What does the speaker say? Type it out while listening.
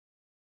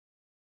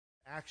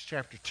Acts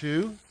chapter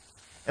 2.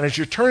 And as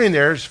you're turning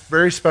there, it's a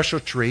very special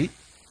treat.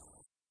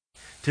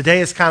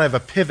 Today is kind of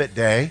a pivot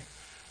day.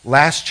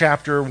 Last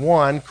chapter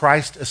 1,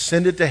 Christ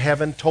ascended to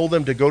heaven, told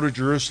them to go to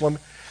Jerusalem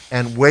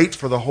and wait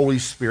for the Holy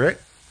Spirit.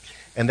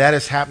 And that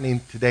is happening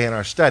today in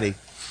our study.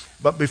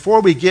 But before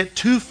we get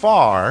too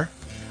far,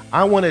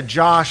 I wanted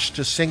Josh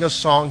to sing a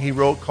song he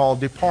wrote called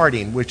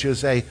Departing, which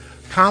is a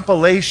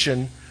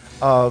compilation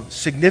of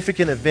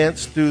significant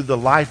events through the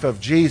life of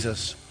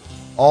Jesus,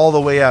 all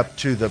the way up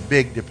to the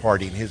big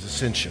departing, his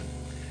ascension.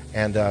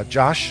 And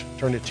Josh,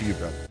 turn it to you,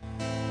 brother.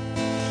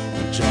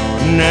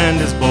 John and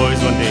his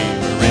boys one day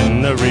were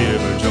in the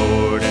river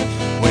Jordan,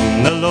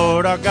 when the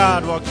Lord our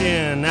God walked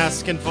in,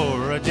 asking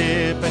for a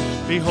dip.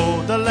 And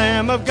behold, the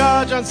Lamb of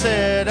God, John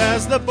said,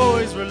 as the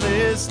boys were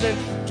listening,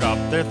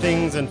 dropped their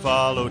things and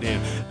followed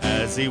him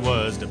as he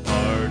was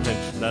departing.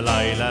 La la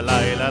la la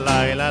la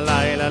la la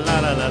la la la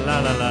la la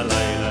la la la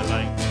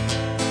la.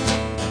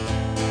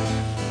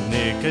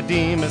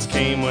 Nicodemus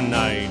came one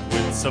night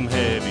with some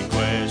heavy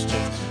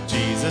questions.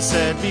 Jesus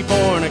said, be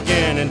born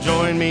again and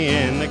join me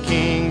in the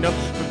kingdom.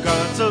 For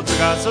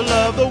God so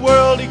loved the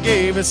world, he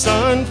gave his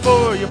son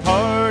for your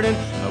pardon.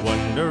 I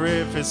wonder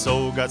if his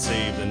soul got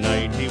saved the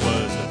night he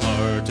was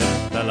departing.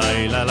 La la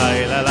la la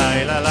la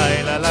la la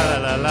la la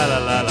la la la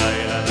la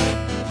la.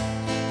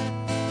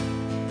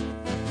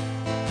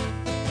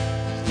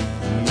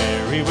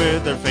 Mary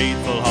with her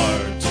faithful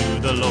heart to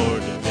the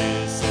Lord to listen.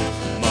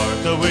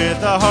 Martha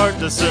with a heart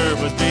to serve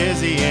was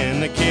busy in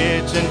the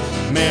kitchen.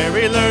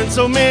 Mary learned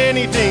so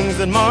many things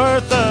that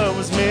Martha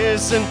was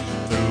missing.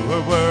 Through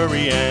her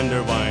worry and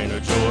her wine,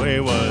 her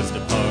joy was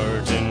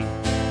departing.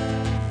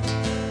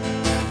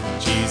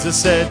 Jesus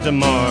said to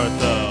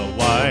Martha,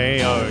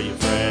 why are you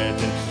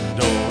fretting?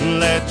 Don't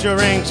let your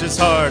anxious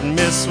heart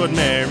miss what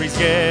Mary's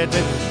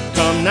getting.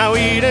 Come now,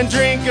 eat and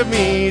drink of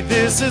me,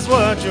 this is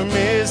what you're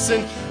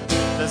missing.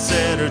 Martha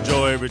said her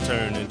joy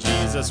returned and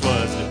Jesus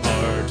was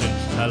departing.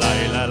 La la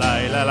la la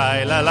la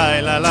la la la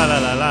la la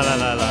la la la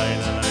la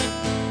la.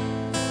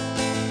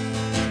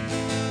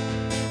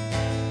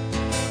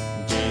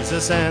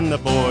 Jesus and the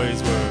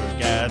boys were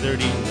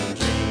gathered eating and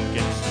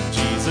drinking.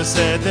 Jesus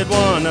said that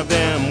one of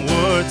them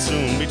would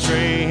soon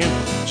betray him.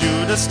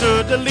 Judas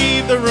stood to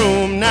leave the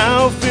room,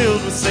 now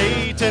filled with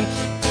Satan.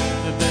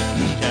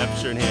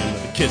 Captured him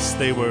with a kiss,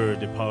 they were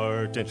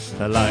departing.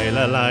 La la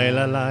la la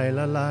la la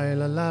la la la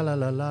la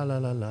la la la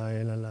la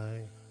la la.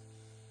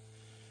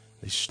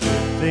 They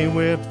stripped, they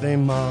whipped, they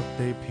mocked,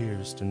 they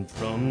pierced, and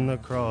from the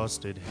cross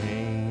did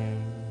hang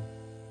him.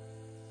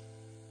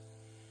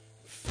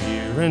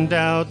 Fear and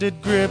doubt did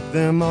grip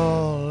them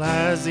all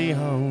as he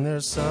hung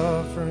there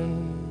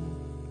suffering.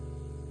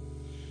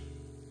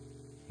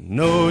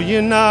 Know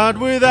ye not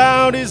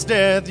without his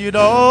death you'd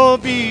all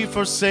be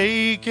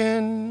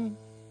forsaken?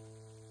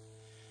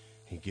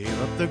 He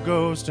gave up the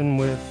ghost, and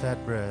with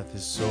that breath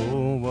his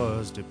soul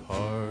was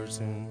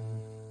departing.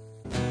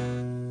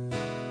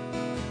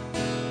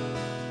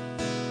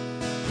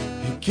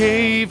 He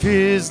gave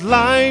his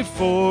life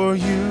for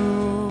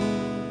you.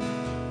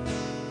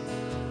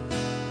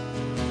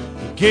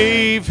 He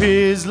gave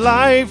his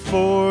life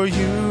for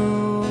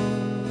you.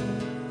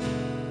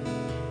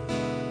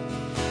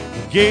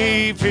 He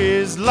gave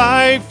his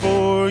life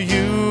for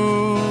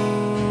you.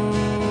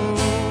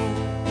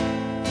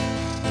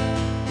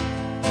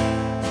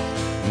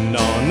 And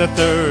on the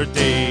third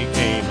day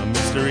came a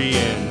mystery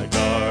in the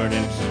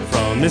garden.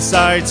 From his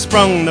side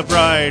sprung the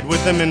bride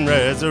with him in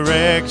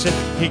resurrection.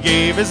 He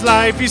gave his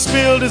life, he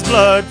spilled his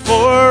blood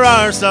for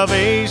our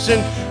salvation.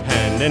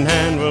 Hand in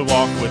hand we'll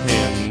walk with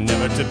him,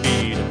 never to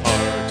be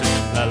departed.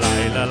 La la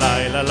la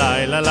la la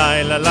la la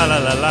la la la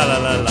la la la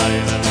la la.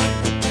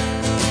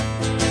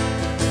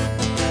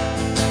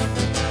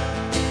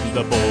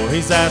 The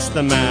boys asked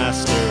the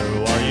master,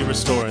 are you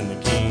restoring the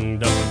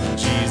kingdom?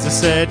 Jesus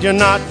said, you're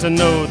not to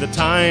know the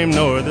time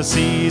nor the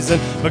season,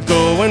 but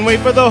go and wait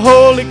for the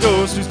Holy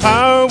Ghost, whose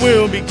power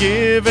will be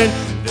given.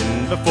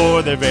 Then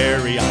before their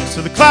very eyes,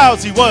 to the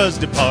clouds he was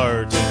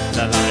departed.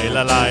 La la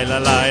la la la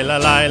la la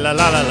la la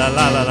la la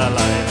la la la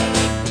la.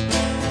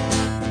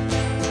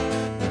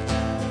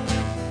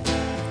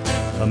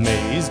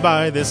 Amazed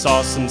by this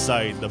awesome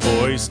sight, the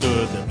boys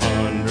stood there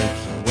pondering.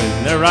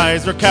 When their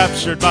eyes were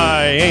captured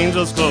by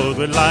angels clothed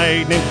with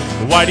lightning,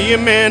 why do you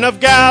men of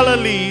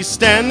Galilee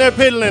stand there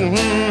piddling?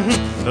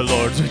 The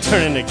Lord's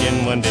returning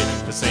again one day,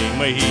 the same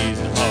way he's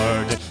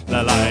departed.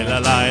 La la la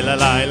la la la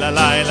la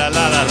la la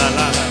la la la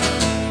la.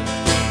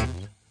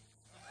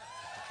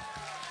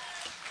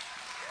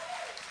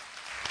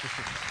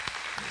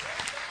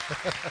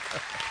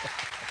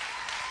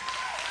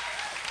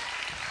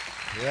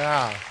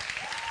 Yeah.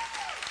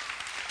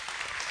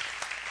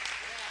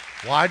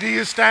 Why do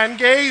you stand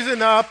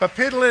gazing up, a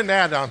piddling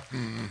at them?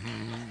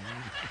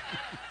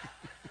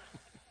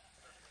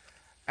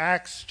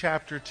 Acts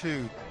chapter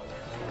 2.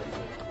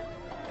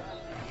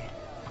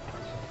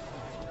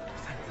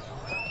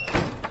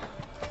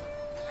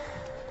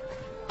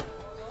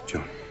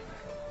 John,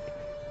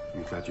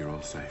 I'm glad you're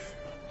all safe.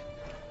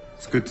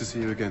 It's good to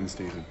see you again,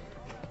 Stephen.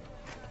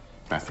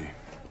 Matthew.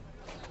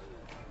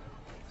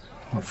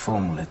 What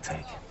form will it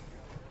take?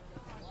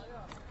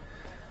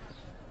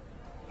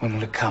 When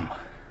will it come?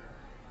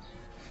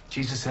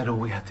 Jesus said all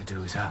we had to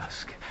do is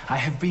ask. I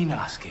have been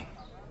asking.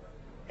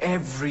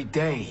 Every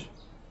day.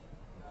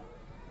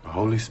 The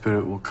Holy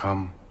Spirit will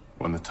come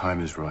when the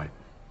time is right.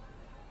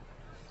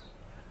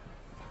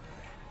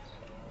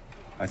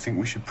 I think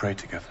we should pray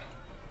together.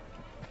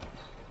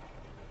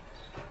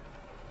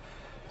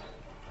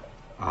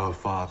 Our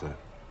Father,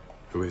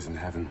 who is in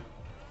heaven,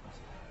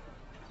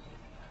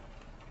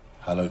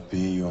 hallowed be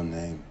your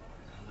name.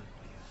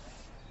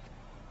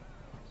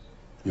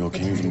 Your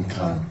kingdom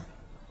come,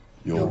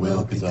 your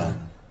will be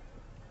done,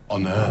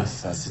 on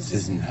earth as it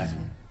is in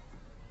heaven.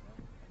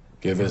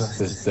 Give us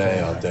this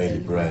day our daily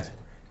bread,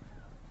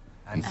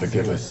 and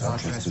forgive us our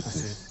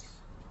trespasses,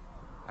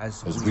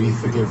 as we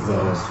forgive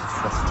those who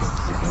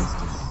trespass against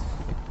us.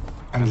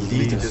 And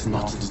lead us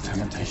not into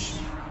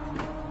temptation,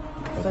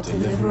 but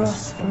deliver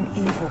us from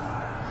evil.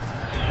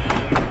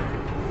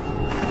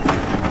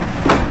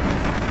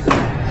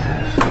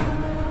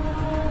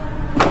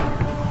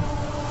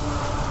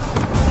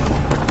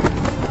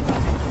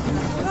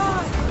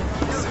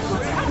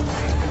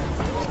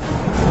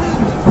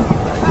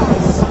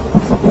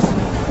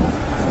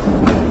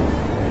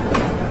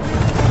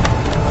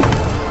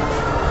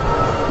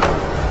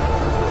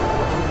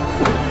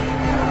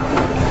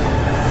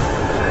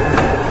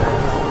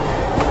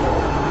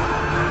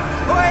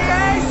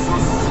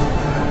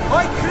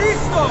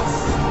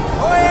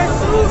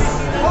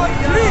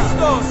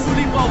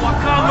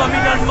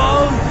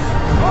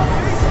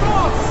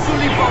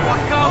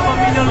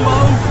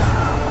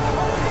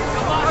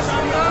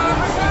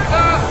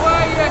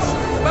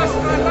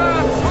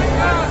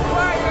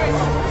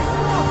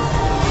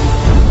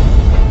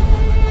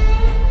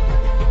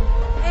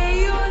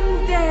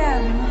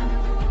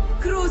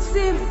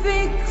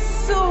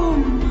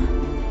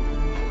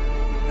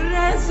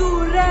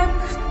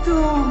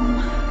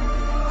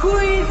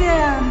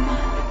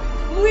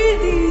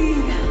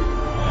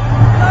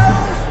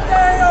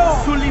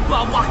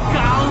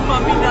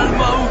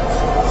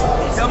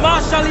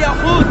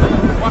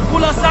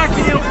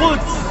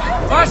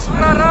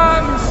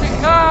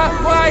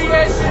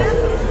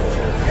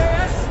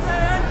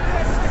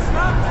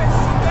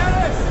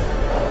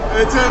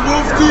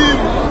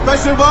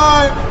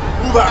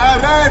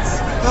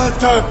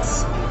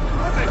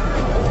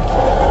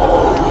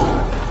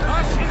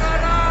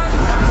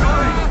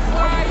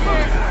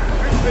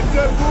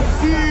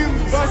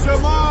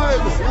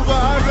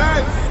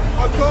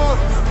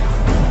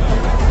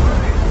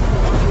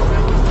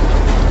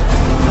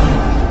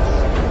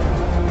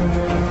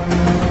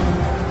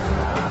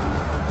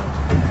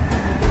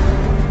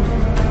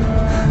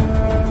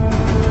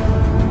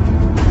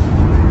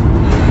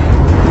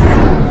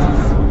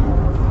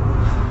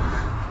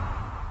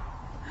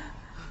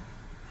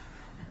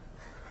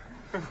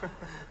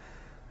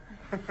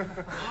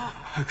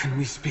 How can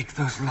we speak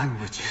those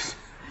languages?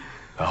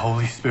 The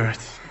Holy Spirit,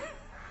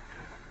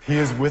 He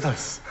is with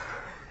us.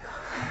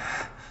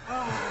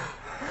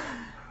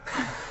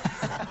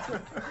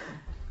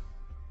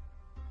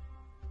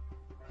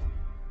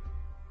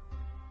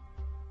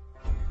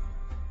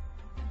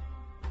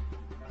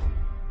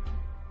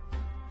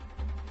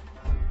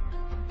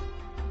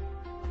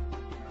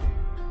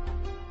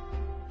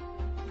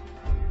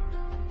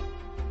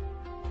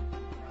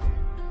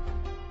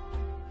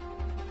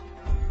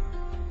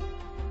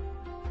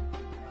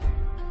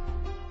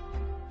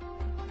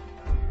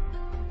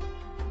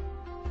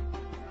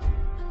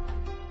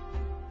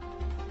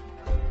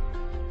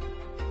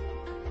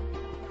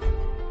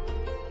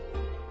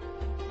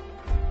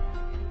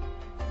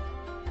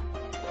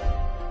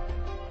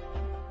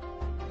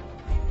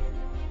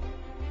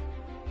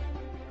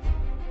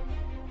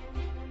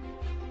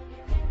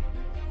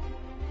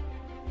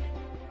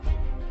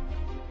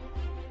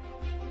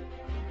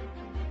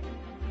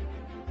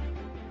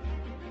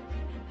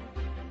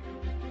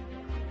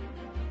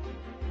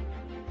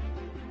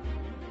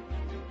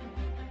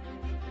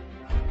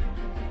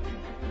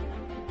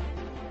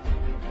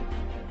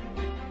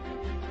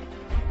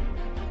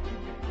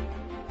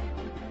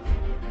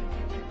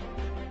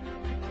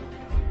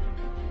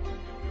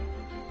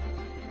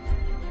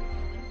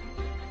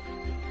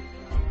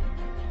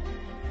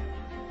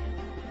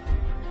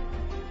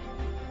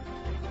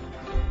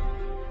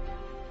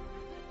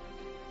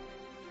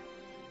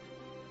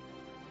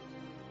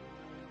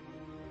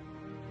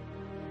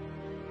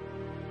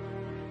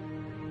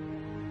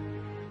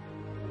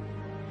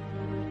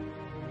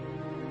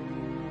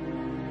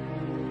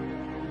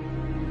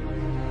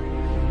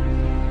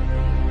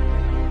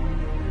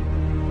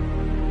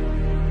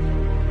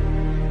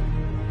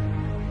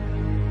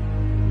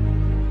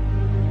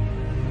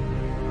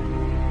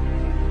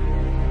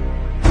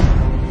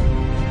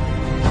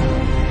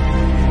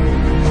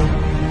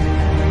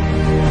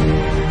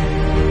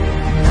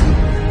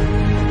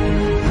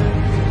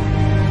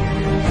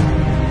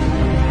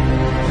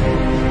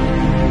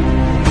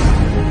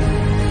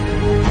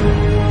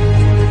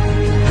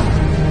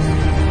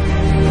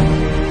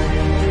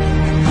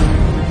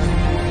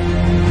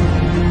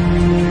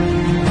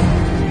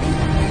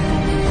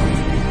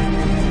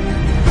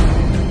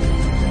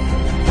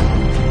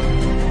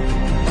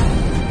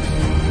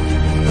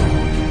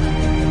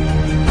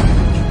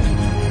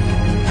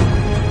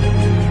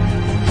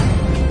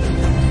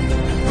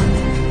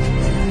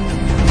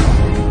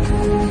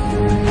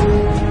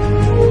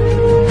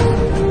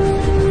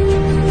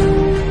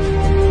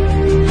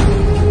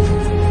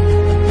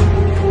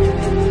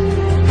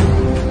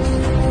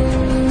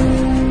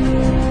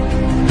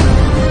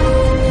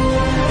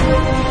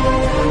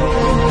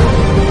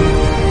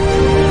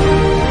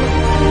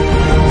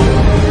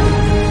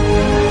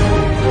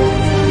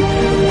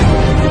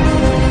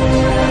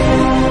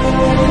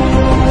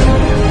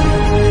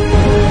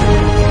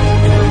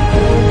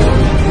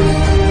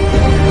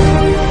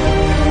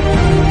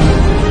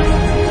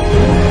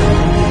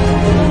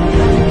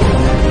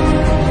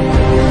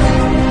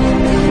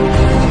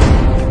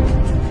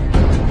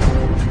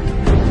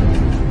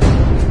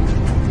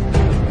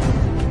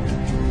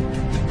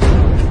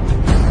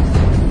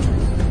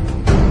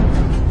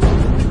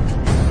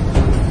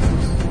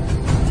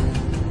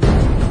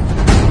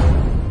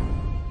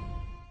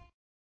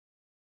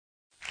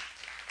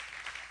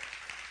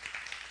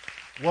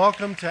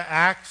 Welcome to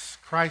Acts.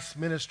 Christ's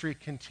Ministry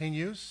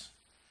Continues.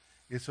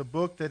 It's a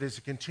book that is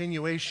a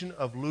continuation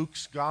of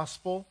Luke's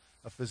gospel.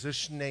 A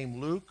physician named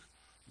Luke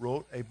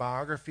wrote a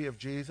biography of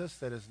Jesus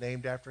that is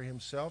named after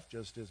himself,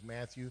 just as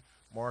Matthew,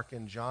 Mark,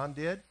 and John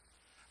did.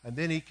 And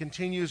then he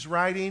continues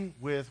writing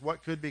with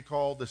what could be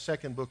called the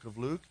second book of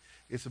Luke.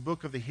 It's a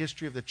book of the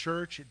history of the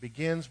church. It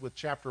begins with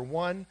chapter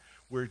 1,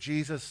 where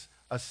Jesus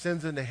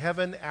ascends into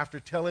heaven after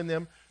telling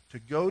them to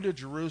go to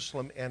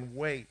Jerusalem and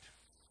wait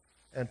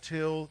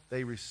until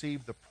they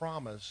received the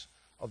promise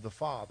of the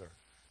Father.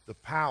 The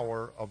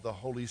power of the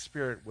Holy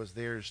Spirit was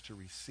theirs to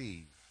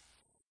receive.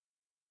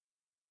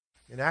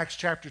 In Acts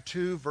chapter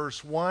 2,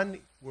 verse 1,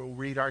 we'll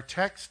read our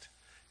text.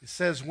 It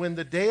says, "When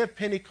the day of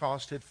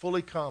Pentecost had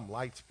fully come,"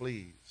 lights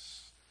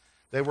please,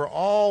 "they were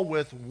all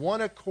with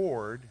one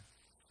accord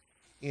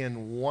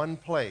in one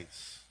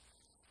place."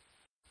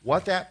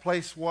 What that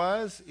place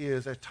was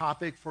is a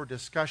topic for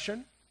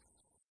discussion.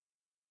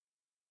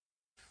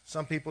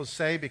 Some people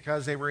say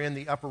because they were in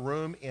the upper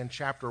room in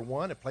chapter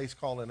 1, a place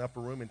called an upper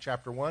room in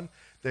chapter 1,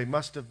 they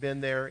must have been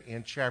there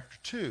in chapter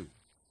 2,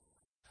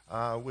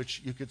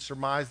 which you could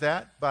surmise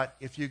that. But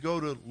if you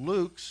go to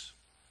Luke's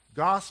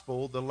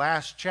gospel, the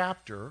last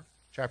chapter,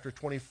 chapter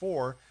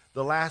 24,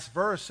 the last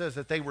verse says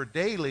that they were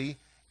daily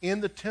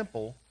in the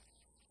temple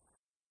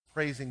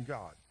praising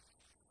God.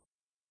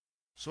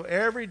 So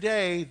every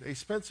day they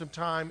spent some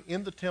time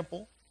in the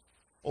temple,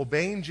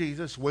 obeying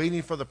Jesus,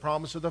 waiting for the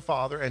promise of the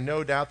Father, and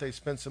no doubt they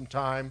spent some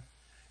time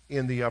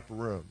in the upper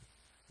room.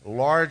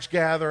 Large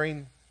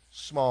gathering,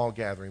 small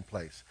gathering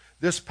place.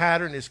 This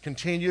pattern is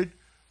continued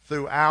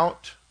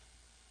throughout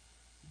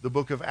the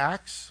book of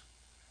Acts.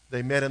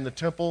 They met in the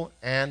temple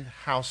and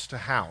house to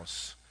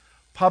house,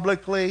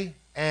 publicly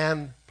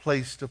and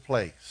place to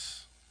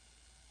place.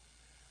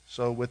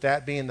 So with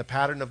that being the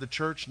pattern of the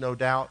church, no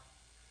doubt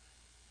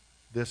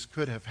this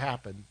could have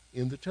happened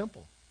in the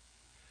temple.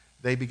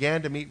 They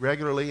began to meet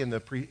regularly in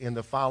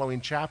the following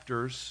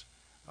chapters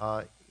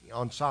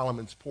on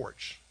Solomon's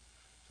porch.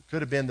 It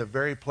could have been the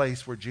very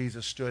place where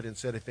Jesus stood and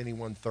said, "If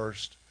anyone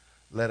thirst,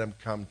 let him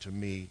come to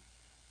me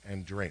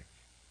and drink."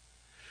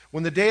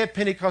 When the day of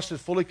Pentecost had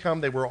fully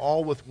come, they were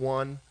all with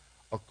one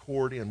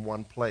accord in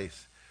one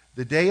place.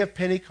 The day of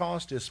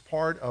Pentecost is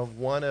part of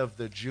one of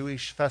the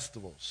Jewish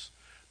festivals.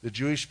 The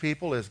Jewish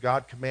people, as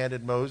God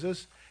commanded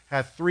Moses,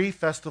 have 3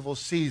 festival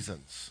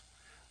seasons.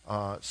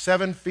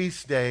 7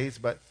 feast days,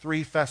 but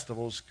 3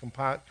 festivals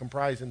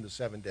comprising the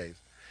 7 days.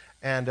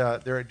 And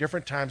they're at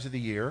different times of the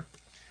year.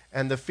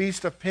 And the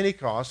Feast of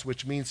Pentecost,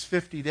 which means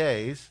 50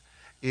 days,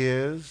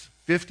 is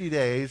 50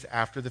 days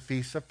after the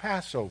Feast of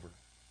Passover.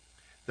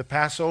 The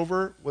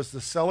Passover was the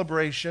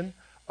celebration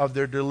of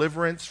their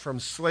deliverance from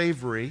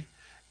slavery.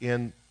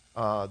 In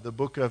the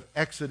book of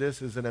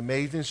Exodus is an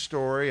amazing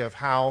story of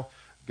how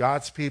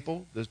God's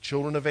people, the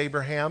children of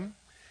Abraham,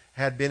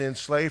 had been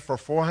enslaved for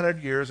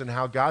 400 years and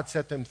how God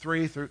set them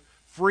free through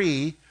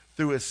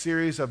a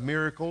series of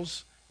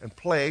miracles and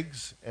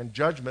plagues and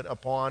judgment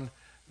upon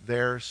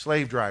their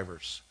slave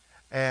drivers.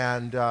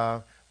 And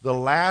the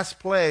last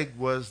plague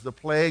was the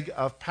plague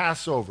of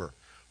Passover.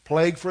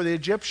 Plague for the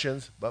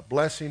Egyptians, but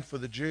blessing for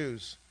the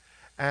Jews.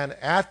 And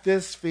at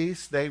this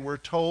feast, they were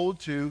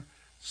told to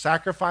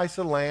sacrifice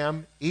a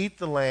lamb, eat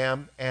the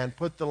lamb, and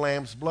put the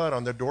lamb's blood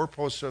on the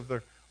doorposts of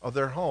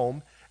their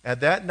home. And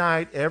that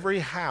night, every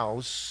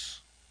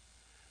house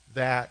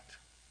that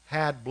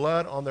had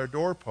blood on their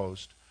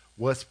doorpost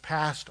was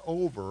passed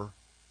over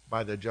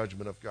by the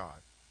judgment of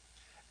God.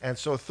 And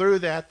so through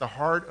that, the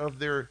heart of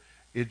their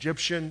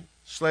Egyptian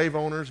slave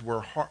owners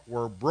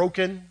were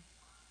broken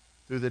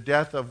through the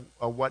death of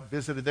what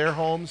visited their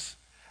homes,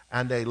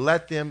 and they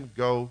let them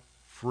go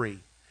free.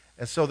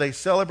 And so they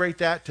celebrate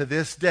that to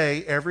this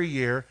day every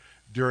year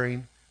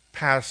during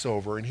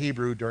Passover, in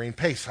Hebrew during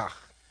Pesach.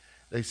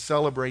 They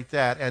celebrate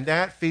that. And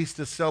that feast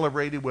is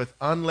celebrated with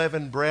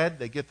unleavened bread.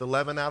 They get the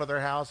leaven out of their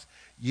house.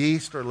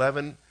 Yeast or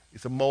leaven,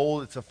 it's a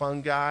mold, it's a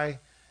fungi.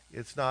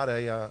 It's not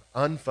a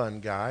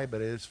unfun guy, but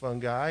it is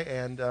fungi.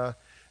 And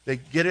they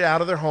get it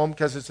out of their home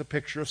because it's a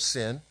picture of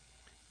sin,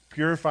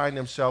 purifying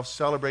themselves,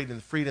 celebrating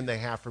the freedom they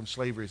have from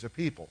slavery as a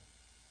people.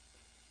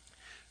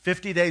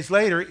 50 days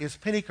later is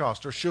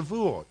Pentecost, or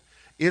Shavuot.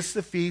 It's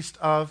the feast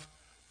of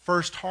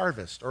first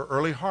harvest, or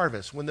early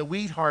harvest. When the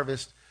wheat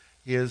harvest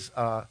is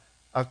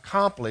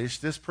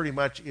accomplished, this pretty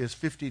much is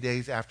 50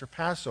 days after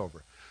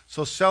Passover.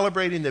 So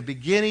celebrating the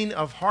beginning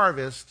of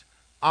harvest,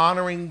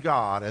 honoring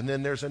God. And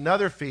then there's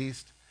another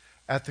feast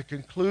at the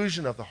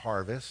conclusion of the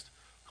harvest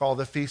called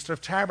the Feast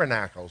of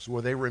Tabernacles,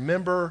 where they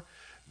remember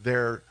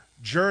their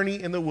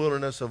journey in the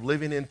wilderness of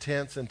living in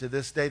tents. And to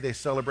this day, they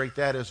celebrate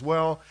that as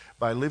well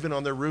by living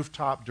on their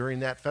rooftop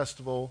during that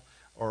festival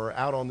or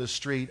out on the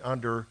street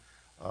under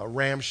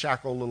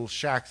ramshackle little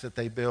shacks that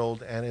they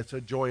build. And it's a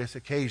joyous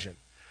occasion.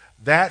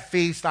 That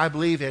feast, I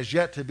believe, has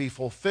yet to be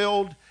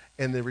fulfilled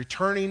in the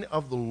returning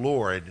of the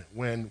Lord,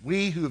 when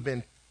we who have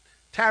been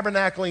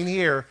tabernacling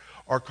here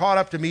are caught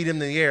up to meet him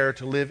in the air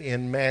to live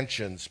in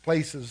mansions,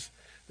 places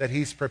that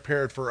he's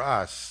prepared for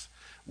us,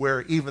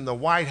 where even the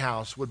White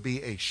House would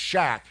be a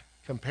shack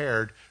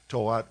compared to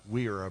what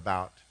we are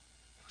about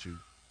to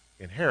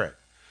inherit.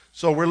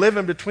 So we're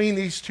living between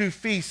these two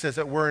feasts, as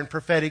it were, in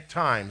prophetic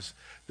times.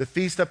 The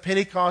Feast of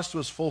Pentecost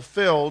was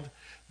fulfilled,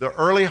 the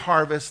early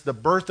harvest, the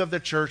birth of the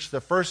church,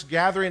 the first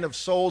gathering of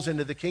souls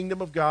into the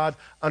kingdom of God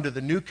under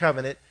the new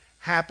covenant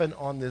happened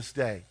on this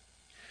day.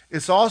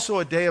 It's also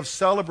a day of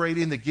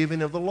celebrating the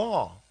giving of the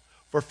law.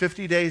 For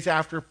 50 days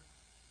after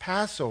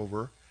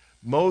Passover,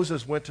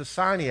 Moses went to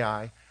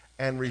Sinai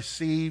and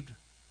received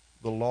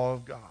the law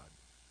of God.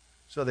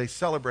 So they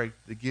celebrate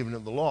the giving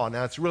of the law.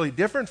 Now, it's really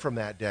different from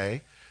that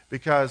day,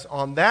 because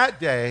on that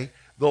day,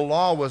 the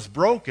law was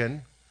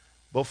broken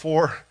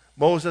before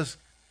Moses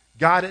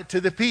got it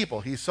to the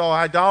people. He saw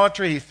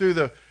idolatry. He threw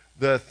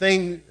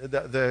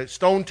the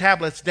stone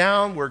tablets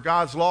down where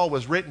God's law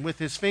was written with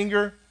his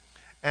finger,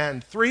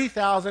 and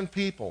 3,000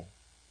 people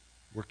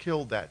were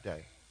killed that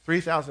day.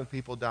 3,000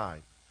 people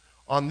died.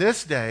 On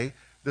this day,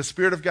 the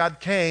Spirit of God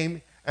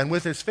came and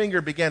with his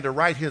finger began to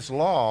write his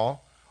law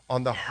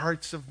on the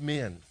hearts of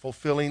men,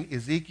 fulfilling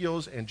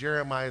Ezekiel's and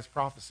Jeremiah's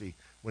prophecy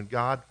when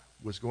God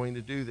was going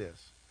to do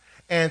this.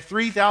 And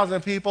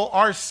 3,000 people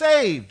are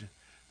saved.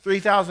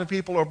 3,000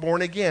 people are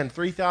born again.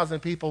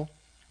 3,000 people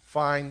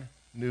find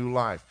new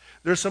life.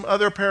 There's some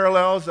other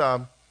parallels.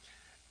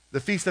 The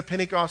Feast of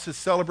Pentecost is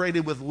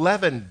celebrated with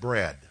leavened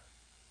bread.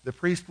 The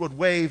priest would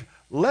wave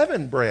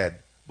leavened bread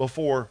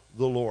before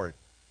the Lord,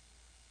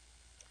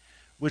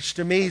 which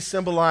to me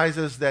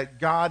symbolizes that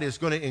God is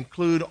going to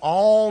include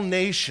all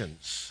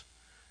nations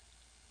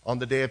on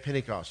the day of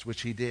Pentecost,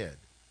 which he did.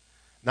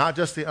 Not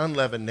just the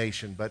unleavened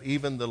nation, but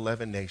even the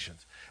leavened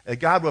nations. And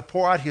God will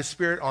pour out his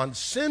Spirit on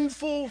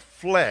sinful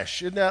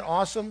flesh. Isn't that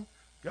awesome?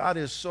 God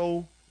is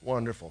so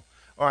wonderful.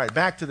 All right,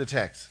 back to the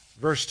text.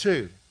 Verse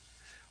 2.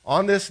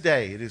 On this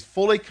day, it is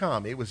fully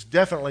come. It was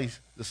definitely,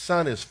 the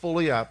sun is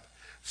fully up.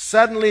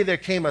 Suddenly there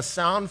came a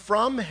sound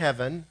from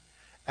heaven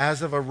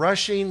as of a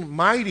rushing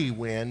mighty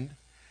wind,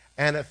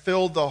 and it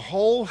filled the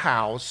whole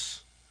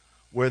house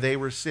where they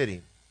were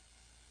sitting.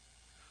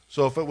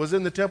 So if it was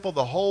in the temple,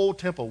 the whole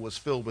temple was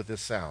filled with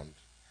this sound.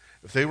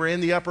 If they were in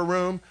the upper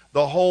room,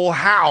 the whole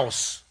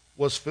house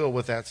was filled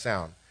with that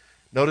sound.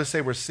 Notice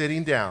they were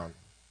sitting down.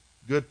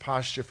 Good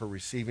posture for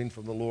receiving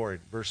from the Lord.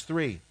 Verse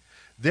 3.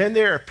 Then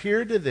there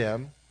appeared to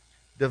them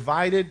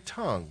divided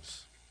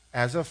tongues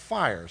as of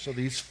fire. So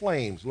these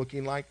flames,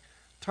 looking like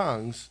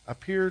tongues,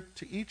 appeared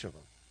to each of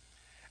them.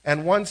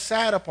 And one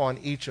sat upon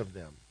each of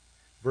them.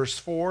 Verse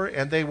 4.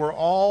 And they were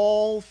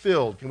all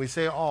filled. Can we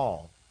say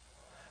all?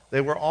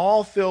 They were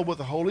all filled with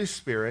the Holy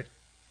Spirit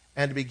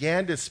and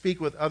began to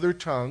speak with other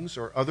tongues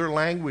or other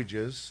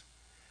languages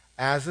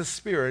as the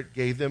Spirit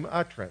gave them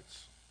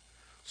utterance.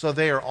 So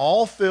they are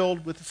all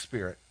filled with the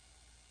Spirit.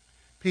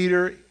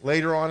 Peter,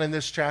 later on in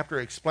this chapter,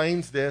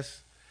 explains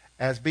this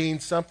as being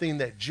something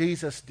that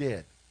Jesus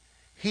did.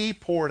 He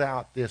poured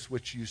out this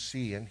which you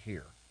see and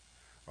hear.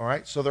 All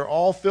right, so they're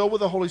all filled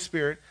with the Holy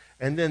Spirit,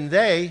 and then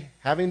they,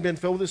 having been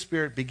filled with the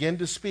Spirit, begin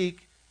to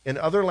speak in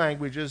other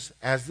languages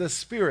as the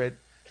Spirit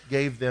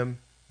gave them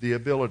the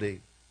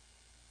ability.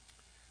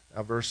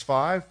 Now, verse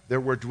 5, there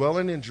were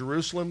dwelling in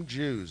Jerusalem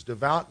Jews,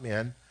 devout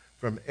men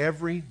from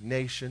every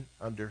nation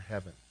under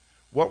heaven.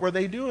 What were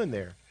they doing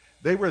there?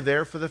 They were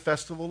there for the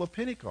festival of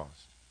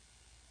Pentecost.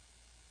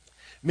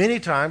 Many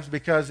times,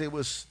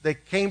 because they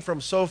came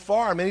from so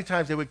far, many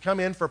times they would come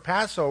in for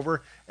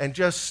Passover and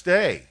just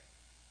stay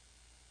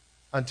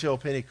until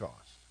Pentecost,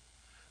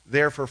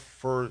 there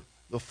for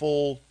the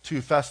full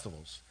two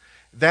festivals.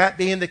 That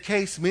being the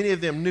case, many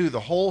of them knew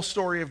the whole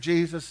story of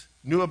Jesus,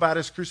 knew about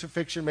his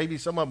crucifixion, maybe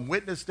some of them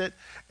witnessed it,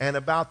 and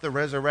about the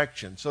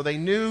resurrection. So they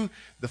knew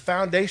the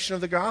foundation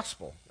of the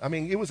gospel. I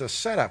mean, it was a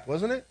setup,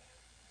 wasn't it?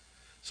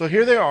 So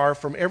here they are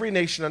from every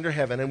nation under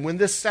heaven. And when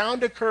this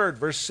sound occurred,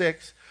 verse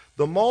 6,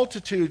 the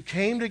multitude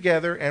came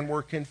together and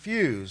were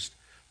confused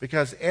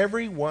because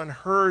everyone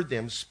heard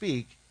them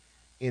speak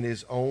in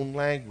his own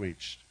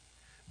language.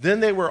 Then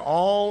they were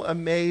all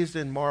amazed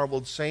and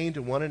marveled, saying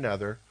to one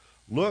another,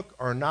 look,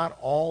 are not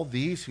all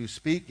these who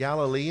speak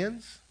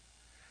Galileans?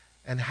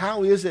 And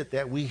how is it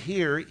that we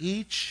hear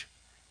each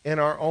in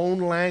our own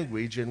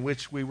language in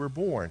which we were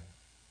born?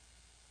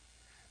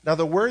 Now,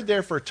 the word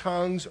there for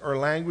tongues or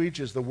language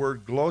is the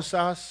word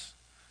glossas.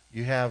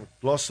 You have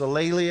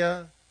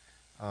glossolalia.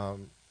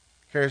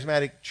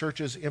 Charismatic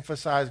churches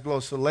emphasize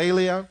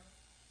glossolalia,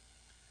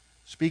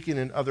 speaking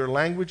in other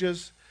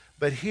languages.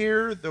 But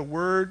here, the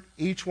word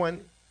each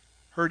one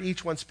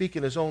speak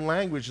in his own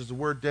language is the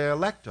word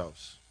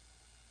dialectos,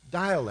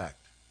 dialect.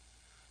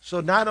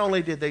 So not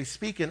only did they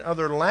speak in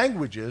other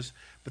languages,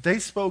 but they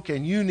spoke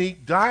in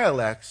unique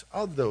dialects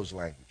of those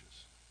languages.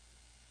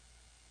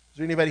 Is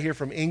there anybody here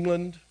from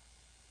England,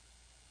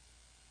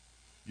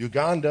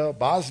 Uganda,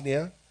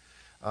 Bosnia?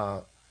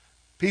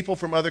 People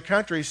from other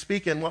countries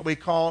speak in what we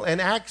call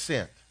an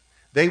accent.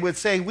 They would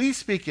say, we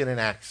speak in an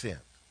accent.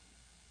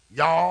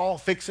 Y'all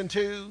fixing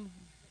to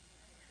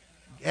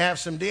have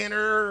some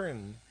dinner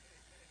and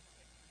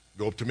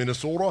go up to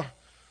Minnesota.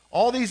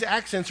 All these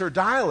accents are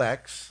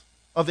dialects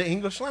of the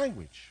English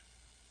language.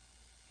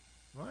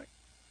 Right?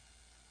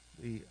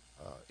 The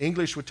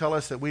English would tell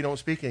us that we don't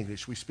speak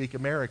English, we speak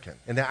American.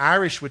 And the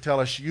Irish would tell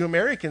us, you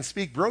Americans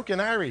speak broken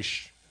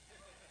Irish.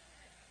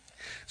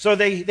 So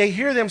they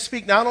hear them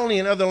speak not only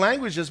in other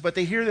languages, but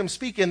they hear them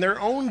speak in their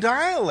own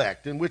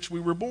dialect in which we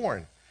were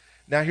born.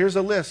 Now here's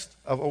a list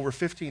of over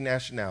 15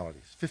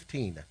 nationalities.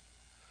 15.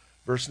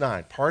 Verse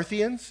 9,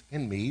 Parthians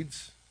and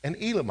Medes and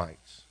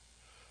Elamites.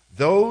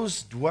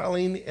 Those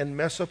dwelling in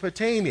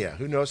Mesopotamia.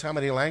 Who knows how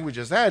many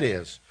languages that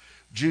is?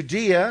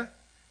 Judea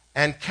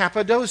and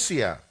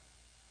Cappadocia.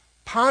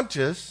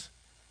 Pontus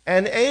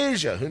and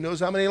Asia. Who knows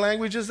how many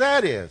languages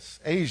that is?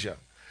 Asia.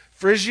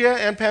 Phrygia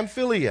and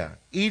Pamphylia.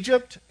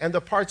 Egypt and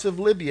the parts of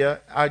Libya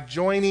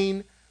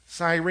adjoining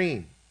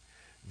Cyrene.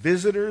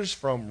 Visitors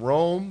from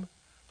Rome,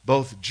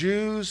 both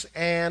Jews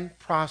and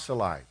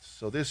proselytes.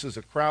 So this is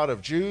a crowd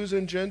of Jews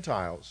and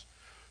Gentiles.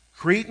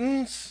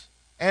 Cretans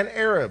and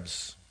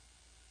Arabs.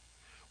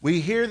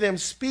 We hear them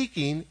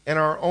speaking in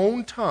our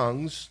own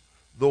tongues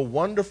the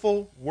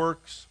wonderful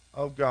works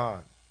of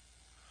God.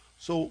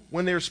 So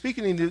when they were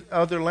speaking in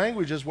other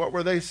languages, what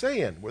were they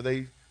saying? Were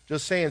they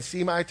just saying,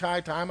 see my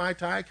tie my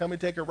tie, come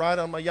and take a ride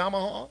on my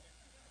Yamaha?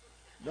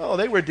 No,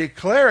 they were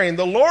declaring,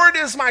 the Lord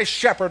is my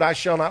shepherd, I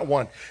shall not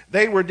want.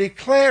 They were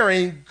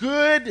declaring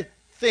good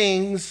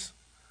things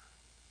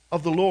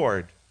of the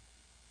Lord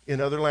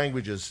in other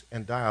languages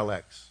and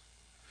dialects.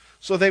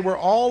 So they were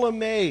all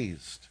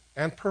amazed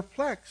and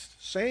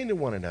perplexed, saying to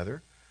one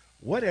another,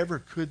 whatever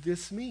could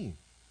this mean?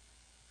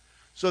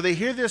 So they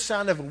hear this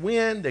sound of a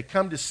wind. They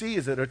come to see,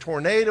 is it a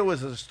tornado?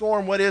 Is it a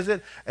storm? What is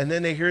it? And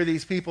then they hear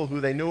these people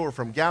who they knew were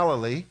from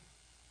Galilee.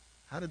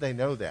 How did they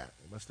know that?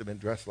 They must have been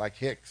dressed like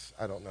Hicks.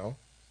 I don't know.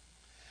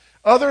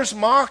 Others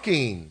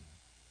mocking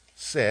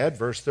said,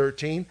 verse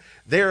 13,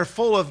 they are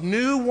full of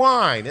new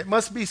wine. It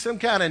must be some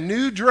kind of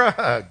new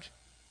drug.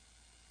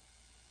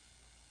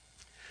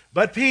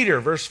 But Peter,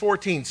 verse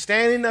 14,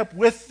 standing up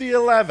with the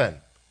 11,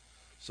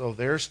 so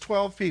there's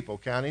 12 people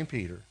counting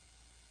Peter,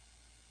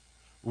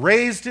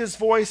 raised his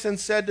voice and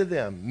said to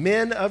them,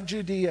 men of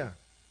Judea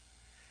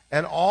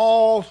and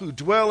all who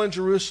dwell in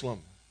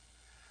Jerusalem,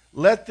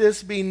 let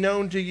this be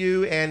known to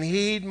you and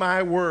heed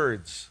my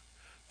words.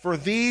 For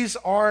these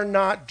are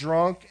not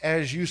drunk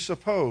as you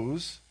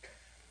suppose,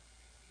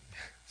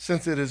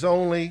 since it is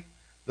only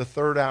the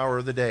third hour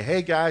of the day.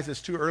 Hey guys,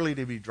 it's too early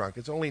to be drunk.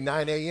 It's only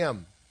 9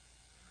 a.m.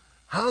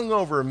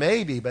 Hungover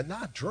maybe, but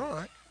not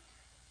drunk.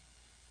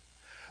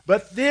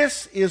 But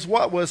this is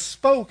what was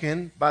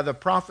spoken by the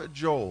prophet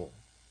Joel.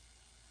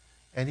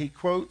 And he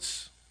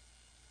quotes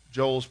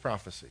Joel's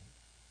prophecy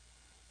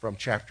from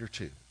chapter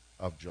 2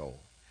 of Joel.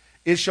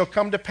 It shall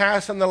come to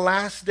pass in the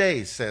last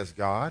days, says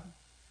God,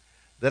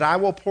 that I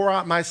will pour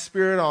out my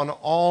spirit on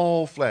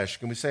all flesh.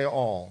 Can we say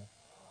all?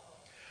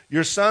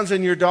 Your sons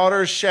and your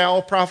daughters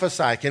shall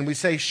prophesy. Can we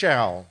say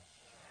shall?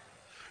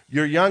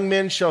 Your young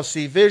men shall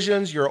see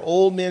visions. Your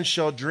old men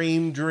shall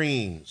dream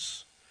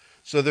dreams.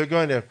 So they're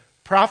going to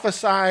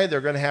prophesy.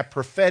 They're going to have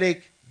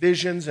prophetic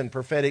visions and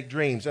prophetic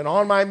dreams. And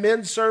on my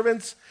men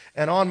servants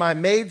and on my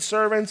maid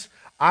servants,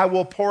 I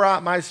will pour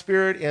out my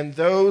spirit in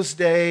those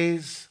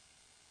days,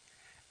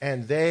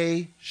 and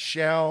they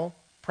shall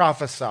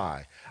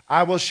prophesy.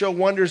 I will show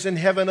wonders in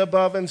heaven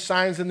above and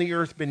signs in the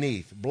earth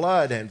beneath,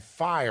 blood and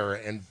fire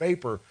and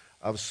vapor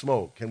of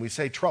smoke. Can we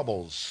say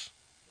troubles?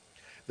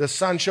 The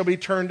sun shall be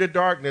turned to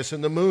darkness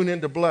and the moon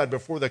into blood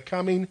before the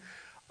coming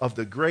of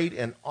the great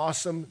and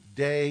awesome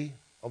day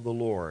of the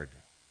Lord.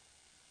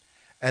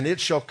 And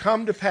it shall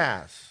come to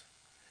pass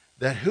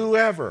that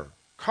whoever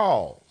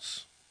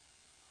calls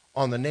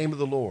on the name of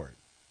the Lord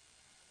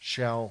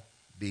shall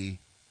be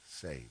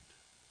saved.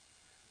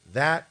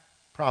 That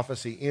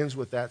prophecy ends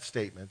with that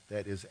statement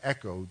that is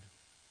echoed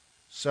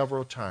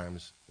several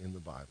times in the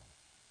Bible.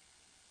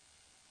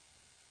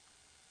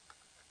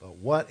 But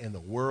what in the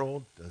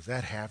world does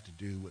that have to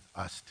do with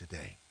us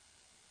today?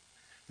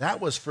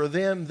 That was for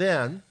them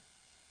then.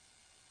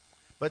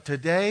 But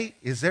today,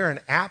 is there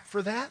an app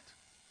for that?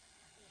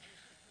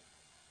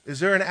 Is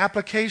there an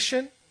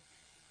application?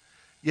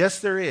 Yes,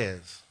 there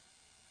is.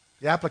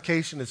 The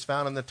application is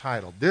found in the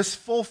title. This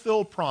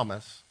fulfilled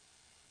promise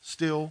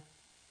still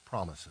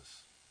promises.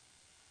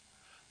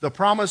 The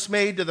promise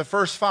made to the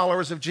first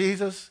followers of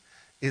Jesus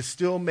is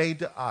still made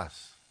to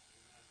us.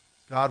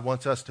 God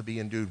wants us to be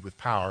endued with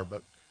power,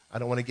 but I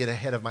don't want to get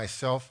ahead of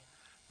myself.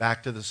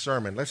 Back to the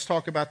sermon. Let's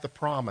talk about the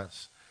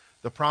promise.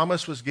 The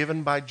promise was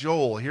given by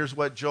Joel. Here's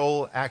what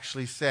Joel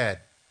actually said.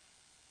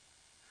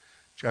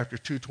 Chapter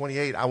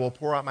 2:28, I will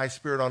pour out my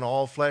spirit on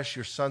all flesh.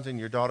 Your sons and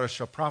your daughters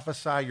shall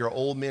prophesy. Your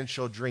old men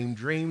shall dream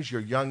dreams.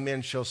 Your young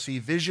men shall see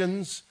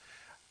visions.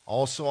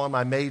 Also on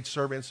my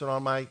maidservants and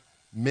on my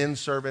men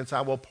servants,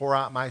 I will pour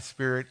out my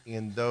spirit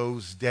in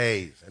those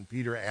days. And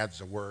Peter adds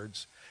the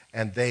words,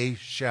 and they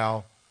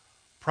shall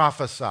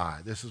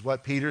prophesy. This is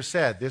what Peter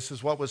said. This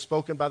is what was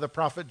spoken by the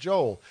prophet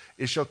Joel.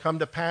 It shall come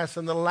to pass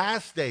in the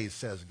last days,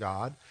 says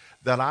God,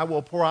 that I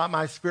will pour out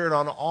my spirit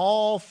on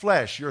all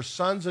flesh. Your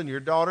sons and your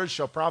daughters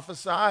shall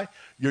prophesy.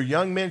 Your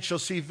young men shall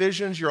see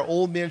visions. Your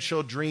old men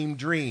shall dream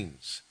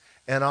dreams.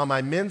 And on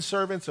my men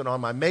servants and on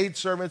my maid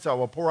servants, I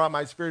will pour out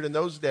my spirit in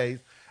those days.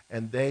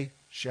 and they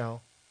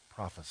shall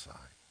prophesy.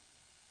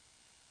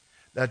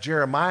 Now,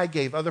 Jeremiah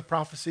gave other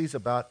prophecies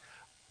about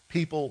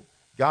people,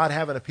 God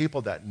having a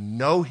people that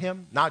know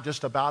him, not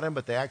just about him,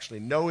 but they actually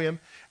know him.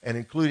 And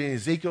including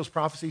Ezekiel's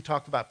prophecy,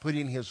 talked about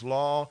putting his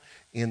law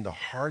in the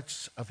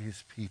hearts of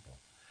his people.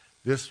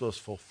 This was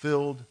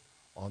fulfilled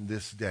on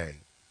this day.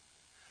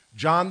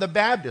 John the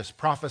Baptist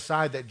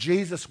prophesied that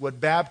Jesus would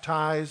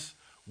baptize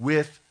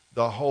with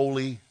the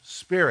Holy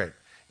Spirit.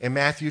 In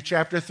Matthew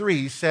chapter 3,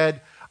 he said,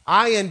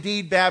 I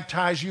indeed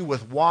baptize you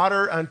with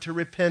water unto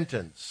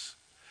repentance.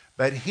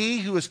 But he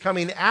who is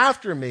coming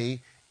after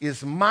me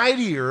is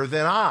mightier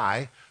than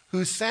I,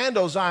 whose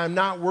sandals I am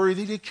not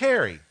worthy to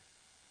carry.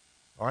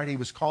 All right, he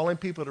was calling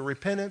people to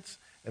repentance,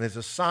 and as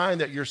a sign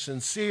that you're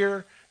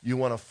sincere, you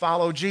want to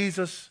follow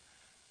Jesus,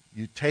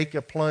 you take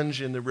a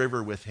plunge in the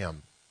river with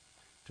him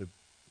to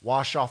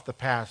wash off the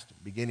past,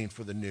 beginning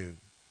for the new.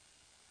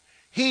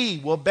 He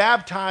will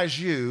baptize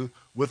you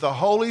with the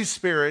Holy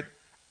Spirit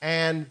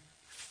and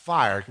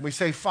fire. Can we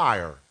say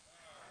fire?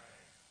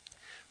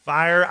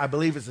 Fire, I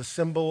believe, is a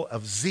symbol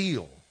of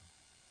zeal,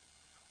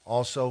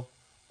 also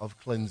of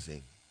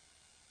cleansing.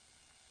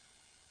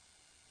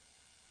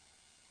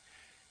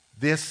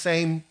 This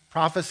same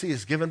prophecy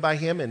is given by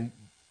him in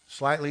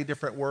slightly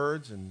different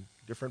words and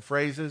different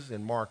phrases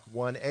in Mark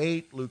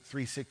 1:8, Luke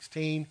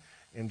 3:16,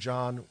 and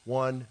John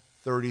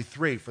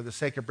 1:33. For the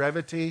sake of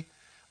brevity,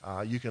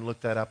 you can look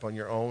that up on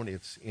your own.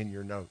 It's in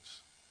your notes.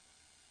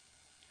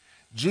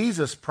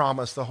 Jesus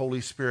promised the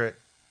Holy Spirit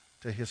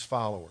to his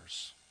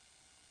followers.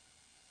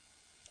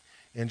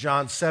 In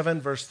John 7,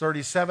 verse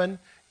 37,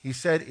 he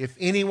said, if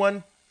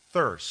anyone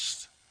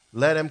thirsts,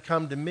 let him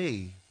come to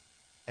me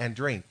and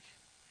drink.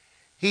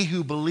 He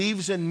who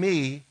believes in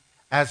me,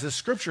 as the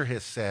scripture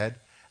has said,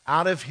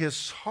 out of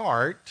his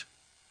heart,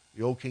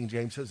 the old King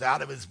James says,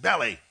 out of his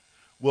belly,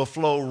 will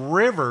flow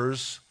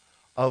rivers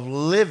of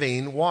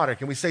living water.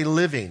 Can we say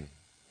living?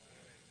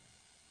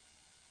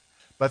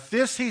 But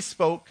this he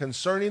spoke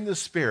concerning the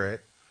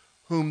Spirit,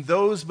 whom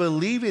those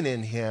believing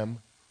in him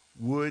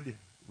would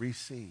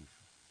receive.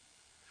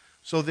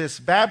 So this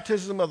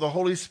baptism of the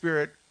Holy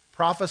Spirit,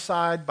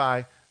 prophesied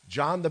by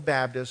John the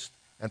Baptist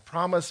and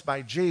promised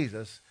by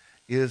Jesus,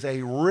 is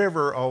a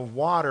river of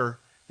water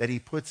that he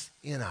puts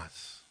in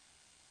us.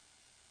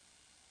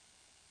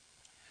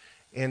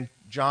 In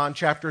John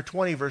chapter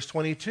 20, verse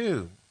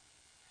 22,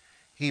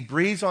 he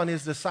breathes on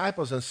his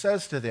disciples and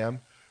says to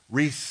them,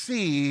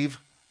 receive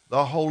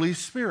the Holy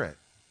Spirit.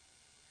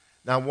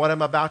 Now, what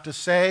I'm about to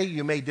say,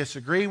 you may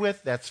disagree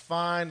with. That's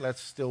fine.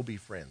 Let's still be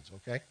friends,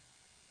 okay?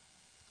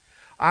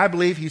 I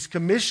believe he's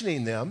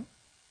commissioning them,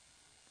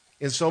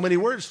 in so many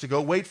words, to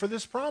go wait for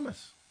this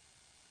promise.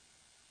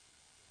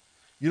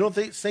 You don't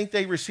think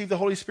they received the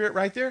Holy Spirit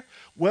right there?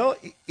 Well,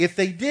 if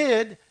they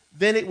did,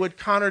 then it would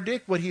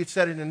contradict what he had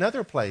said in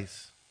another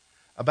place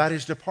about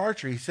his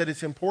departure. He said,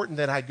 it's important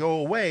that I go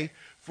away,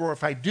 for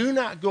if I do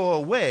not go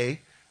away,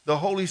 the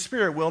Holy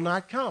Spirit will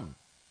not come.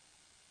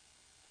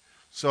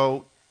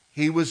 So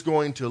he was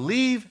going to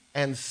leave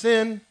and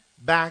send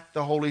back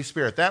the Holy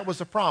Spirit. That was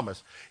the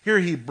promise. Here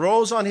he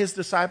blows on his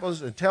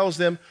disciples and tells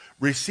them,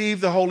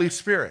 receive the Holy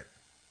Spirit.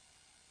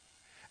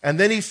 And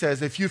then he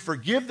says, if you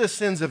forgive the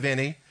sins of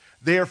any,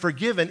 they are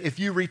forgiven. If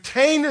you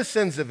retain the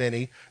sins of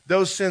any,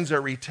 those sins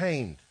are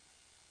retained.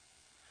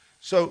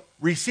 So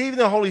receiving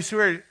the Holy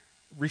Spirit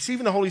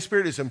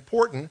is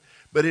important,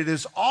 but it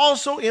is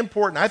also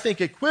important, I think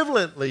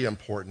equivalently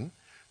important,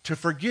 to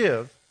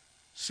forgive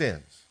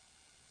sins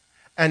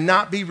and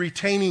not be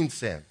retaining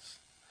sins.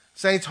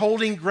 Saints,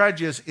 holding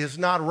grudges is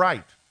not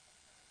right.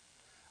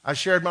 I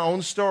shared my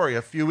own story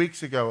a few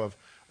weeks ago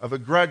of a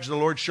grudge the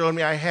Lord showed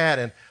me I had,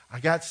 and I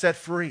got set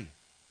free.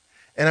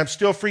 And I'm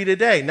still free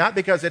today, not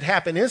because it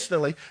happened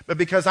instantly, but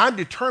because I'm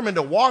determined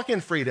to walk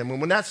in freedom. And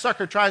when that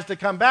sucker tries to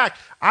come back,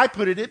 I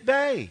put it at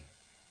bay.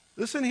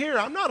 Listen here,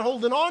 I'm not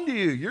holding on to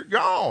you. You're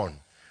gone.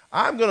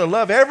 I'm going to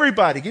love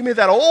everybody. Give me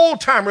that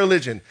old-time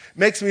religion.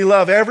 Makes me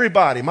love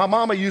everybody. My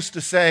mama used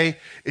to say,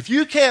 if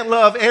you can't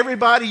love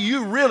everybody,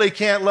 you really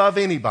can't love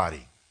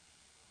anybody.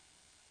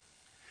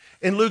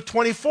 In Luke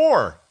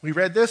 24, we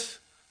read this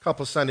a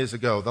couple Sundays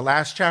ago, the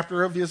last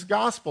chapter of his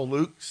gospel.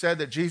 Luke said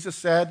that Jesus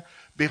said,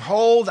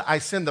 behold, I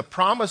send the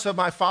promise of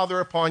my Father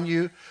upon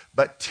you,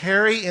 but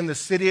tarry in the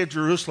city of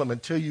Jerusalem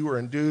until you are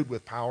endued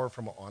with power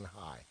from on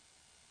high.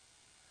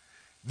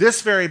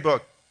 This very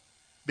book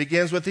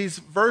begins with these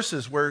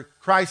verses where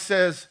Christ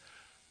says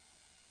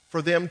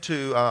for them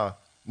to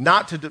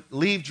not to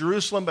leave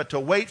Jerusalem, but to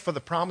wait for the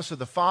promise of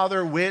the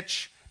Father,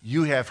 which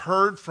you have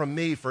heard from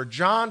me. For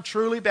John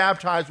truly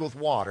baptized with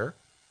water,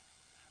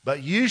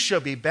 but you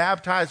shall be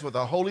baptized with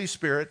the Holy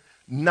Spirit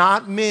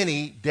not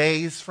many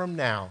days from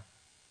now.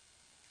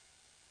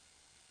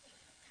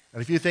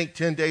 And if you think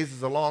 10 days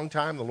is a long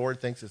time, the Lord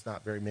thinks it's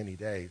not very many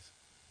days.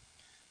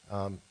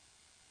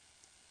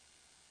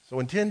 So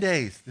in 10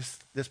 days,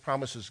 this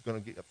promise is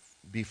going to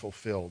be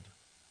fulfilled.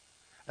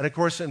 And of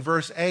course, in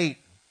verse 8,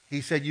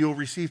 He said, you'll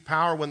receive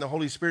power when the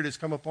Holy Spirit has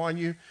come upon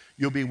you.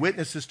 You'll be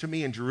witnesses to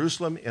me in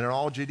Jerusalem and in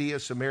all Judea,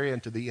 Samaria,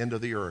 and to the end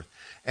of the earth.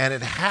 And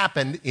it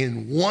happened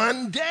in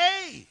one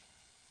day.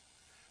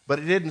 But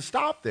it didn't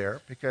stop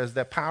there, because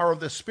the power of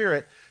the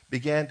Spirit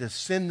began to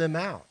send them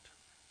out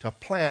to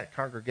plant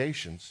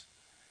congregations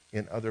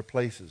in other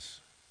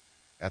places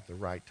at the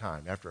right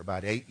time. After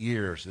about 8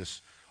 years,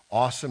 this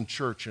awesome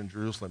church in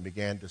Jerusalem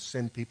began to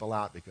send people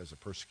out because of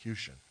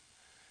persecution.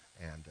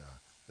 And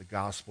the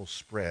gospel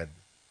spread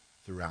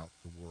throughout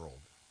the world.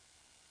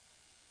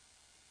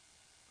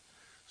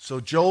 So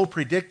Joel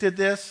predicted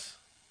this.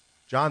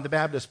 John the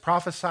Baptist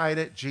prophesied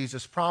it.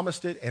 Jesus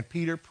promised it. And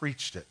Peter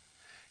preached it.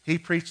 He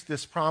preached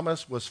this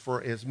promise was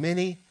for as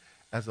many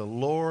as the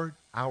Lord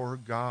our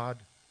God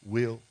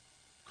will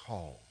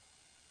call.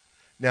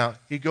 Now,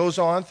 he goes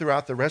on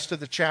throughout the rest of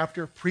the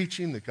chapter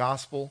preaching the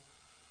gospel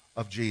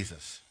of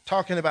Jesus,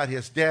 talking about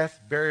his death,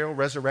 burial,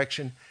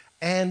 resurrection,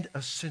 and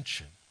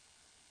ascension.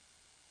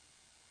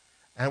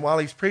 And while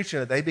he's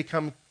preaching it, they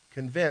become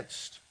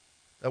convinced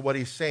that what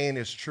he's saying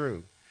is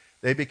true.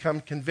 They become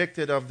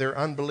convicted of their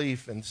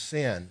unbelief and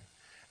sin.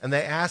 And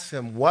they ask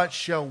him, what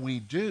shall we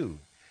do?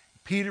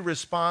 Peter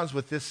responds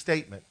with this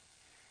statement: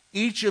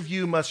 each of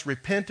you must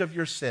repent of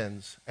your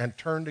sins and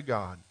turn to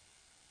God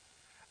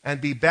and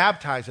be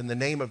baptized in the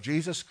name of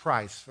Jesus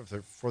Christ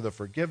for the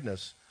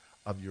forgiveness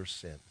of your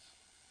sins.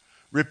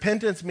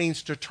 Repentance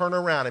means to turn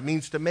around. It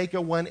means to make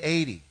a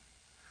 180.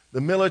 The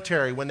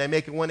military, when they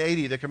make a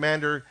 180, the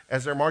commander,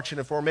 as they're marching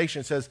in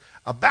formation, says,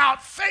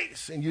 about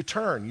face, and you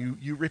turn,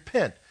 you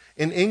repent.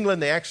 In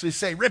England, they actually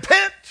say,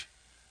 repent,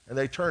 and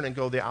they turn and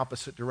go the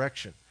opposite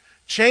direction.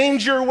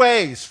 Change your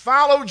ways,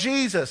 follow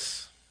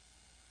Jesus,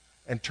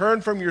 and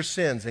turn from your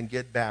sins and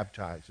get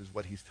baptized, is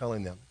what he's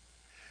telling them.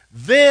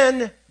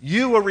 Then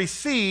you will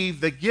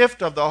receive the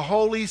gift of the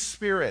Holy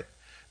Spirit.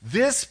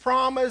 This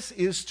promise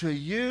is to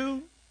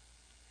you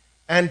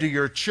and to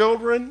your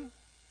children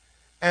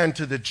and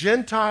to the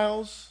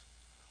Gentiles,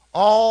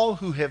 all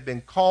who have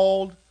been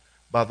called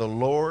by the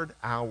Lord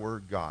our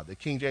God. The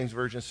King James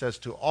Version says,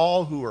 to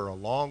all who are a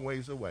long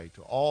ways away,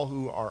 to all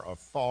who are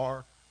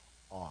afar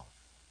off.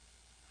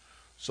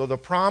 So the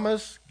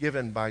promise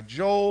given by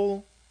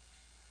Joel,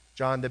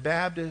 John the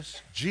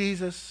Baptist,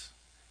 Jesus,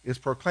 is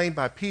proclaimed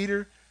by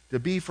Peter to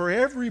be for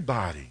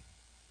everybody,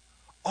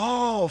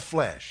 all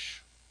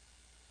flesh,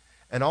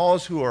 and all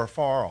who are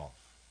far off.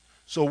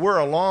 So we're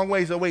a long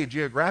ways away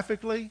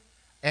geographically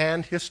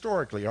and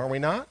historically, are we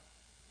not?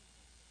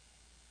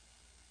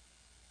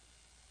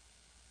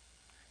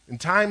 In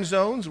time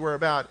zones, we're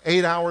about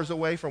 8 hours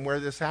away from where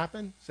this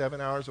happened, 7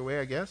 hours away,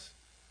 I guess.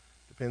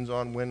 Depends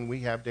on when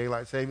we have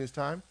daylight savings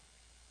time.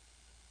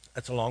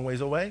 That's a long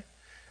ways away.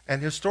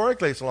 And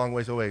historically, it's a long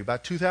ways away.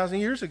 About 2,000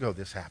 years ago,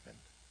 this happened.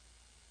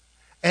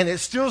 And it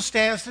still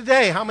stands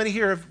today. How many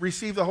here have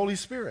received the Holy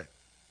Spirit?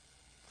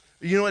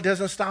 You know, it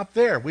doesn't stop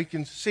there. We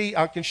can see,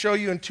 I can show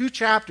you in 2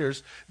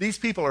 chapters, these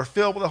people are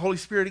filled with the Holy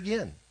Spirit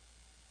again.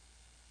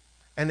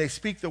 And they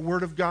speak the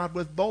word of God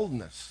with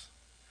boldness.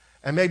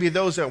 And maybe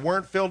those that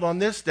weren't filled on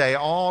this day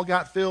all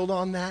got filled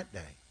on that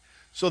day.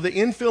 So the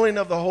infilling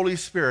of the Holy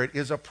Spirit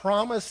is a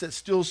promise that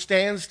still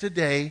stands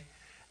today,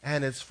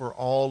 and it's for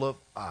all of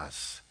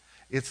us.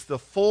 It's the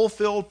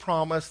fulfilled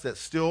promise that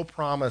still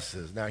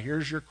promises. Now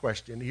here's your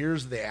question.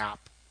 Here's the app.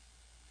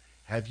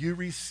 Have you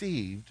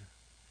received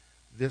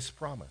this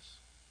promise?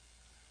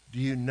 Do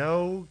you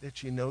know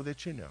that you know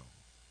that you know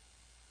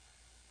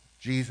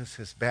Jesus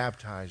has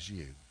baptized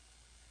you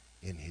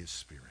in his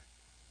Spirit?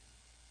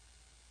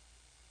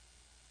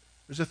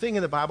 There's a thing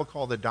in the Bible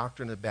called the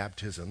doctrine of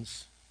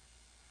baptisms.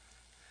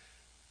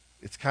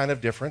 It's kind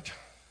of different.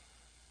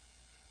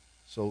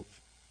 So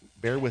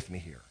bear with me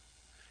here.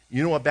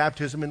 You know what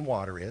baptism in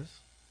water is?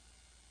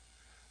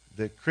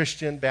 The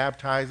Christian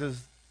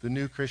baptizes the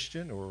new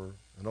Christian or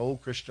an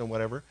old Christian,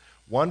 whatever.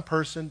 One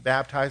person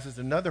baptizes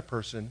another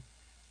person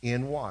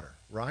in water,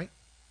 right?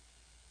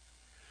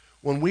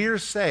 When we are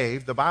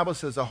saved, the Bible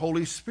says the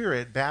Holy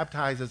Spirit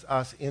baptizes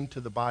us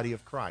into the body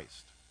of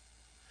Christ.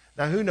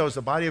 Now, who knows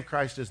the body of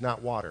Christ is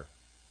not water?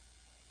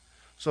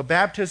 So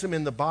baptism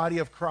in the body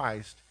of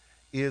Christ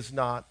is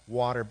not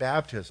water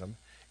baptism.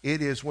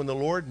 It is when the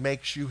Lord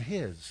makes you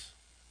his.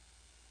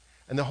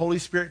 And the Holy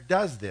Spirit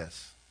does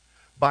this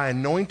by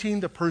anointing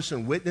the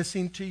person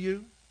witnessing to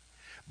you,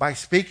 by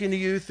speaking to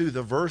you through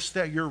the verse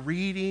that you're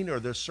reading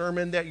or the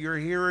sermon that you're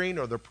hearing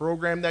or the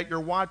program that you're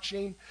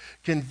watching,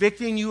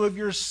 convicting you of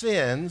your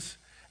sins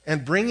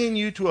and bringing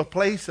you to a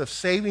place of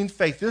saving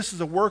faith. This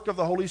is a work of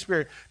the Holy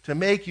Spirit to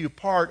make you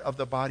part of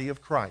the body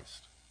of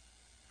Christ.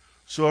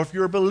 So if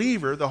you're a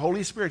believer, the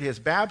Holy Spirit has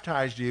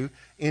baptized you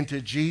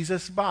into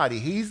Jesus' body.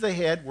 He's the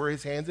head, we're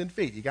his hands and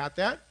feet. You got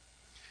that?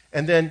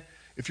 And then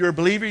if you're a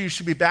believer, you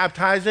should be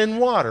baptized in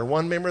water.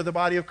 One member of the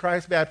body of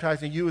Christ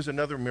baptizing you is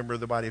another member of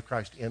the body of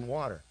Christ in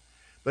water.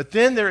 But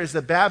then there is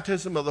the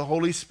baptism of the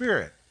Holy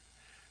Spirit.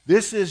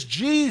 This is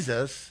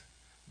Jesus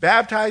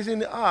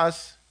baptizing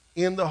us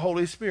in the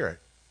Holy Spirit.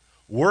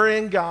 We're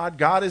in God,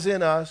 God is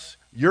in us,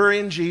 you're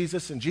in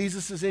Jesus, and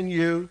Jesus is in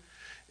you.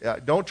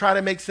 Don't try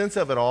to make sense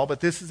of it all, but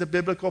this is a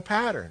biblical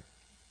pattern.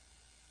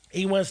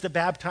 He wants to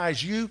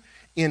baptize you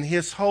in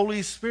his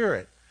Holy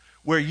Spirit,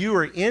 where you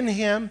are in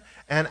him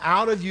and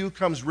out of you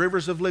comes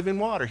rivers of living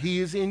water. He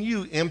is in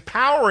you,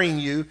 empowering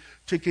you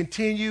to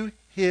continue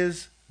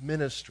his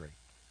ministry.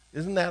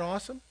 Isn't that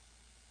awesome?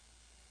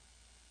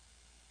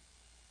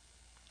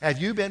 Have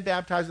you been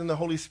baptized in the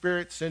Holy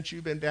Spirit since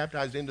you've been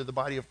baptized into the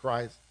body of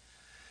Christ?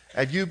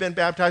 Have you been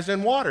baptized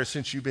in water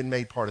since you've been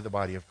made part of the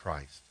body of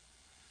Christ?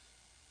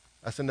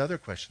 That's another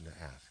question to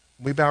ask.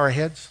 We bow our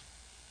heads.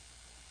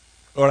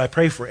 Lord, I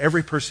pray for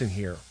every person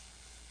here.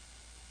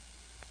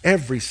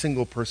 Every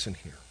single person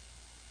here.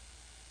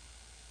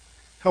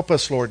 Help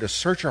us, Lord, to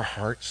search our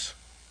hearts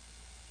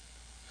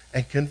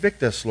and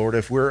convict us, Lord,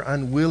 if we're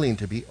unwilling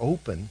to be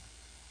open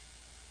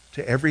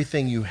to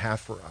everything you have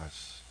for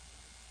us.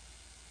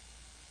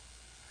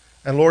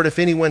 And Lord, if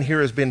anyone here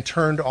has been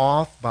turned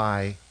off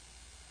by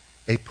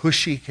a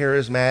pushy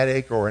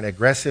charismatic or an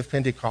aggressive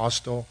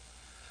Pentecostal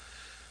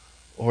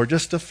or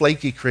just a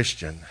flaky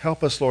Christian,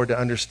 help us, Lord, to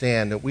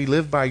understand that we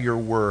live by your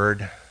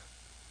word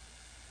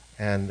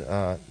and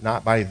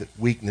not by the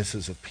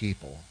weaknesses of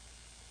people.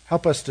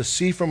 Help us to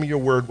see from your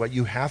word what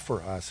you have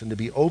for us and to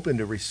be open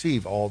to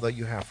receive all that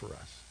you have for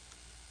us.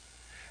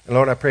 And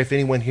Lord, I pray if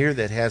anyone here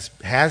that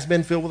has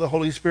been filled with the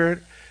Holy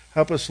Spirit,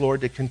 help us,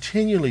 Lord, to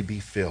continually be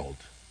filled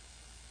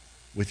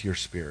with your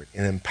Spirit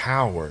and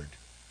empowered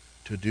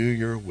to do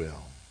your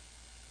will.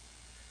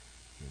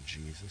 In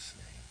Jesus'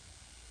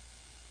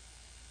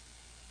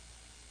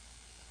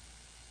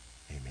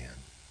 name. Amen.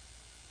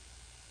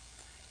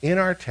 In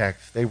our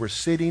text, they were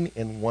sitting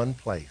in one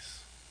place.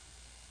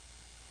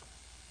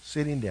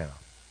 Sitting down.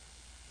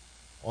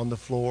 On the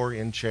floor,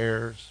 in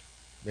chairs,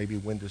 maybe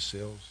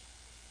windowsills.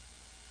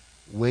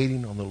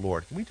 Waiting on the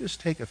Lord. Can we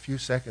just take a few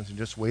seconds and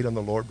just wait on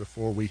the Lord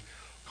before we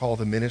call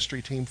the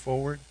ministry team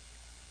forward?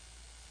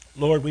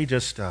 Lord, we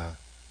just, I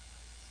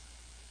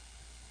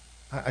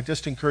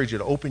just encourage you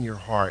to open your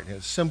heart. And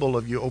as a symbol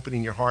of you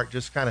opening your heart,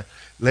 just kind of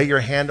lay your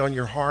hand on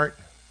your heart.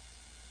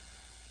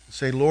 And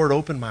say, Lord,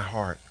 open my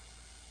heart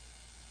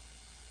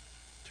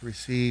to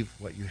receive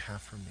what you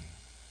have for me.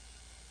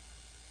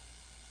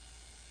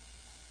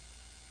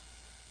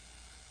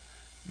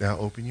 Now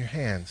open your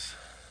hands.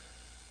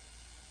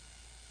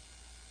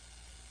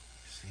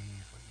 Receive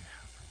what you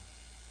have for me.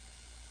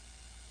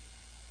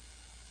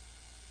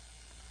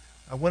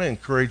 I want to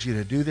encourage you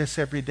to do this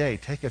every day.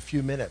 Take a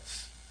few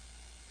minutes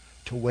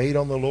to wait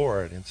on the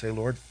Lord and say,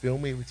 Lord, fill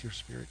me with your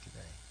Spirit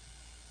today.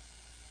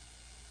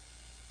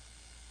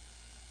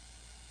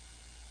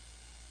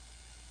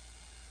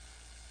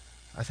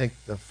 I think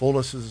the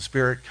fullness of the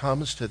Spirit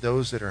comes to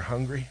those that are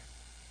hungry,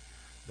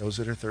 those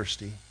that are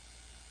thirsty.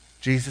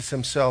 Jesus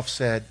himself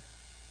said,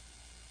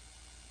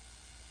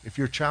 if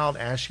your child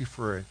asks you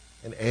for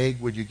an egg,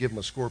 would you give him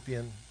a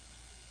scorpion?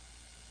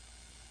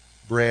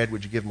 Bread,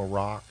 would you give him a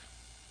rock?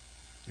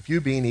 If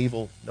you, being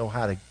evil, know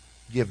how to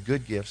give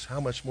good gifts,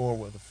 how much more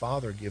will the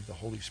Father give the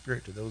Holy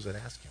Spirit to those that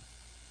ask him?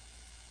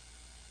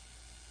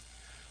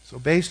 So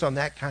based on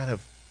that kind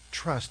of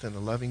trust in a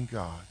loving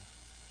God,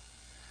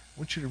 I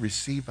want you to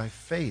receive by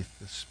faith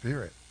the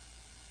Spirit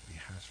that he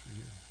has for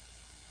you.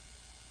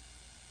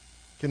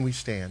 Can we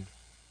stand?